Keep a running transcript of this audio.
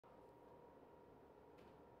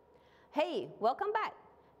Hey, welcome back!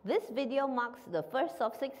 This video marks the first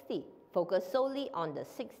of 60, focused solely on the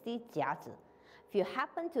 60 Jia Zi. If you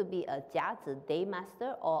happen to be a Jia Zi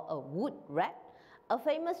Daymaster or a wood rat, a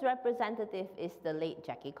famous representative is the late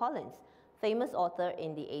Jackie Collins, famous author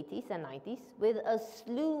in the 80s and 90s with a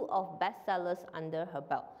slew of bestsellers under her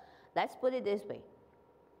belt. Let's put it this way.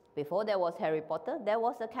 Before there was Harry Potter, there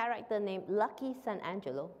was a character named Lucky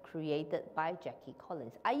Santangelo created by Jackie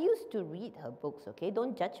Collins. I used to read her books, okay?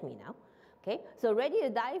 Don't judge me now. Okay, so ready to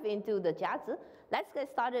dive into the Jia Zi? Let's get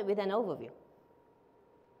started with an overview.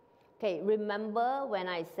 Okay, remember when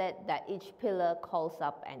I said that each pillar calls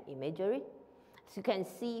up an imagery? As you can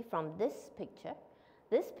see from this picture,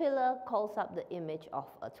 this pillar calls up the image of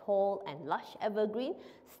a tall and lush evergreen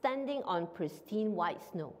standing on pristine white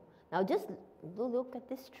snow. Now just look at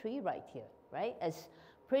this tree right here, right? As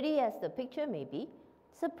pretty as the picture may be,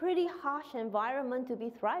 it's a pretty harsh environment to be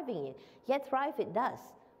thriving in, yet thrive it does,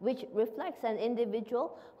 which reflects an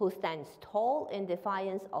individual who stands tall in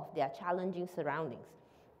defiance of their challenging surroundings.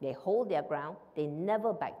 They hold their ground, they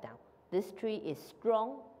never back down. This tree is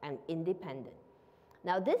strong and independent.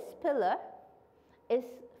 Now this pillar is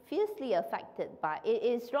strongly affected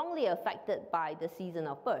by the season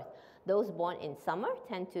of birth. Those born in summer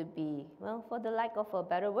tend to be, well, for the lack of a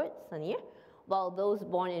better word, sunnier, while those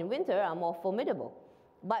born in winter are more formidable.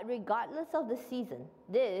 But regardless of the season,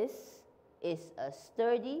 this is a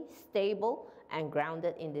sturdy, stable, and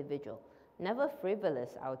grounded individual. Never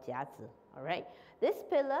frivolous, our Jia Zi, all right? This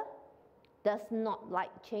pillar does not like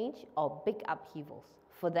change or big upheavals.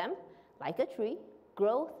 For them, like a tree,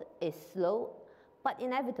 growth is slow but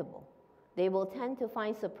inevitable. They will tend to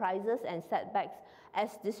find surprises and setbacks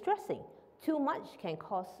as distressing. Too much can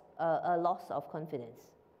cause a loss of confidence.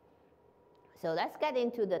 So let's get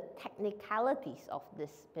into the technicalities of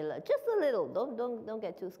this pillar. Just a little, don't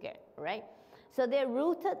get too scared, right? So they're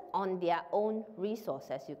rooted on their own resource,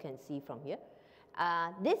 as you can see from here.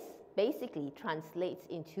 This basically translates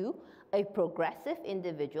into a progressive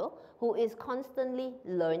individual who is constantly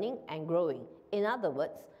learning and growing. In other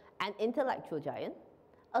words, an intellectual giant,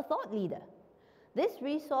 a thought leader. This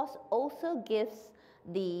resource also gives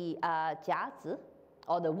the Jia Zi,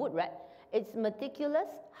 or the wood rat, its meticulous,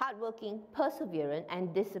 hardworking, perseverant,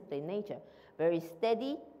 and disciplined nature. Very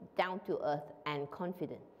steady, down to earth, and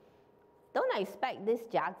confident. Don't expect this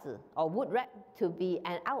Jia Zi, or wood rat, to be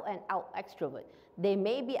an out-and-out extrovert. They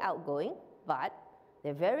may be outgoing, but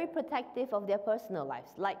they're very protective of their personal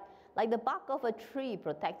lives, like the bark of a tree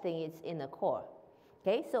protecting its inner core.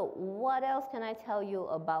 Okay, so what else can I tell you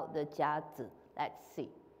about the Jia Zi? Let's see.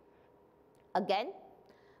 Again,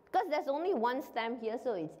 because there's only one stem here,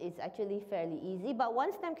 so it's actually fairly easy, but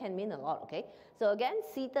one stem can mean a lot, okay? So again,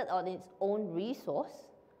 seated on its own resource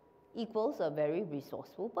equals a very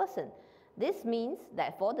resourceful person. This means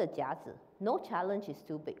that for the Jia Zi, no challenge is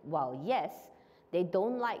too big. While yes, they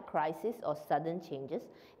don't like crisis or sudden changes,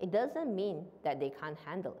 it doesn't mean that they can't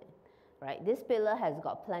handle it. Right? This pillar has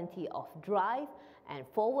got plenty of drive and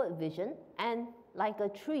forward vision, and like a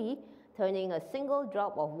tree, turning a single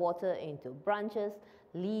drop of water into branches,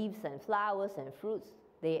 leaves and flowers and fruits,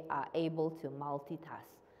 they are able to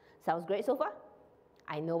multitask. Sounds great so far?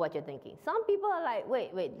 I know what you're thinking. Some people are like,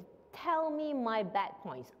 wait, tell me my bad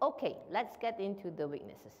points. Okay, let's get into the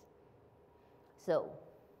weaknesses. So,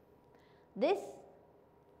 this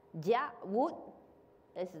Jia wood,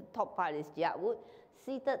 this top part is Jia wood,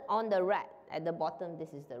 seated on the rat. At the bottom, this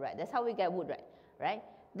is the rat. That's how we get wood rat, right?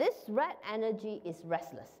 This rat energy is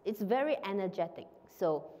restless. It's very energetic.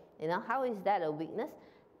 So, you know, how is that a weakness?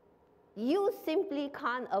 You simply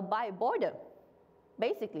can't abide boredom.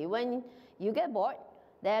 Basically, when you get bored,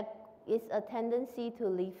 there is a tendency to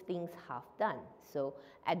leave things half done. So,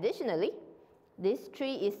 additionally, this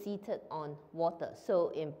tree is seated on water. So,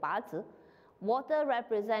 in Bazi, water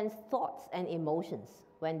represents thoughts and emotions.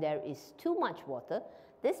 When there is too much water,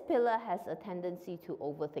 this pillar has a tendency to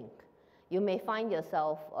overthink. You may find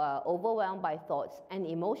yourself overwhelmed by thoughts and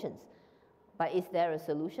emotions. But is there a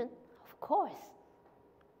solution? Of course.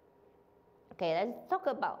 Okay, let's talk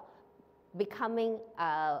about becoming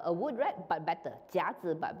a wood rat, but better. Jia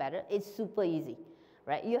Zi, but better. It's super easy,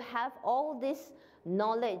 right? You have all this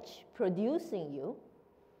knowledge producing you.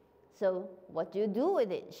 So what do you do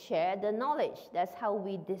with it? Share the knowledge. That's how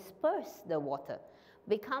we disperse the water.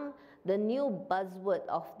 Become the new buzzword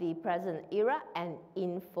of the present era, an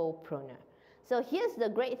infopreneur. So here's the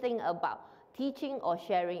great thing about teaching or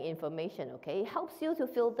sharing information, okay? It helps you to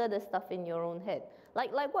filter the stuff in your own head.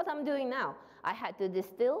 Like what I'm doing now. I had to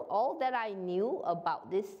distill all that I knew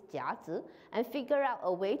about this Jia Zi and figure out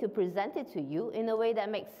a way to present it to you in a way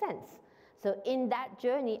that makes sense. So in that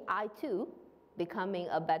journey, I too becoming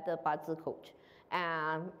a better Bazi coach.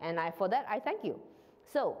 For that, I thank you.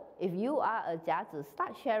 So if you are a Jia Zi,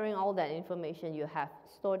 start sharing all that information you have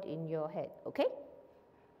stored in your head, okay?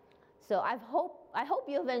 So I hope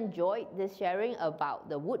you've enjoyed this sharing about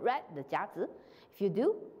the wood rat, the Jia Zi. If you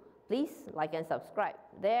do, please like and subscribe.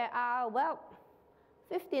 There are, well,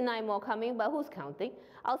 59 more coming, but who's counting?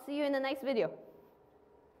 I'll see you in the next video.